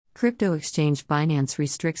Crypto exchange Binance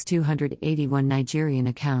restricts 281 Nigerian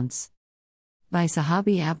accounts. By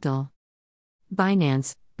Sahabi Abdul.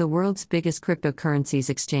 Binance, the world's biggest cryptocurrencies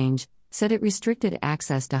exchange, said it restricted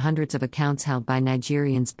access to hundreds of accounts held by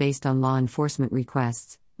Nigerians based on law enforcement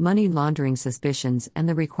requests, money laundering suspicions, and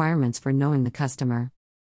the requirements for knowing the customer.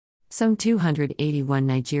 Some 281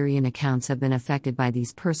 Nigerian accounts have been affected by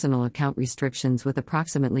these personal account restrictions, with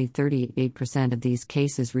approximately 38% of these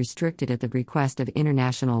cases restricted at the request of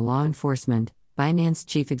international law enforcement, Binance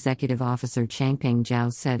Chief Executive Officer Changpeng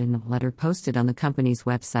Zhao said in a letter posted on the company's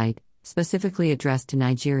website, specifically addressed to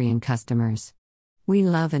Nigerian customers. "We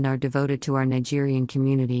love and are devoted to our Nigerian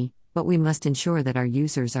community, but we must ensure that our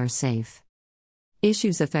users are safe.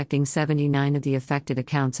 Issues affecting 79 of the affected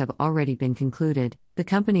accounts have already been concluded," the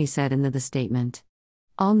company said in the statement.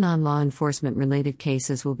 "All non-law enforcement related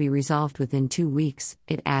cases will be resolved within 2 weeks,"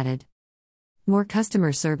 it added. More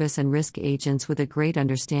customer service and risk agents with a great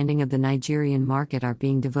understanding of the Nigerian market are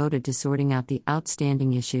being devoted to sorting out the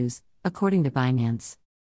outstanding issues, according to Binance.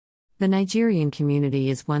 "The Nigerian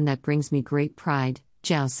community is one that brings me great pride,"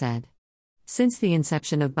 Zhao said. "Since the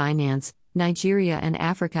inception of Binance, Nigeria and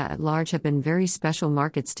Africa at large have been very special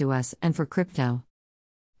markets to us and for crypto.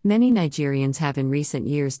 Many Nigerians have in recent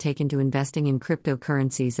years taken to investing in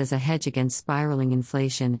cryptocurrencies as a hedge against spiraling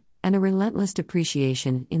inflation and a relentless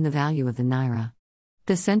depreciation in the value of the naira.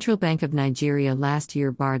 The Central Bank of Nigeria last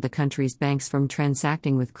year barred the country's banks from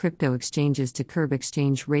transacting with crypto exchanges to curb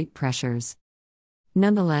exchange rate pressures.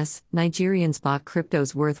 Nonetheless, Nigerians bought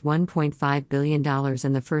cryptos worth $1.5 billion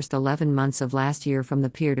in the first 11 months of last year from the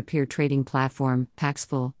peer-to-peer trading platform,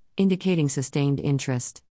 Paxful, indicating sustained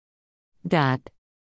interest.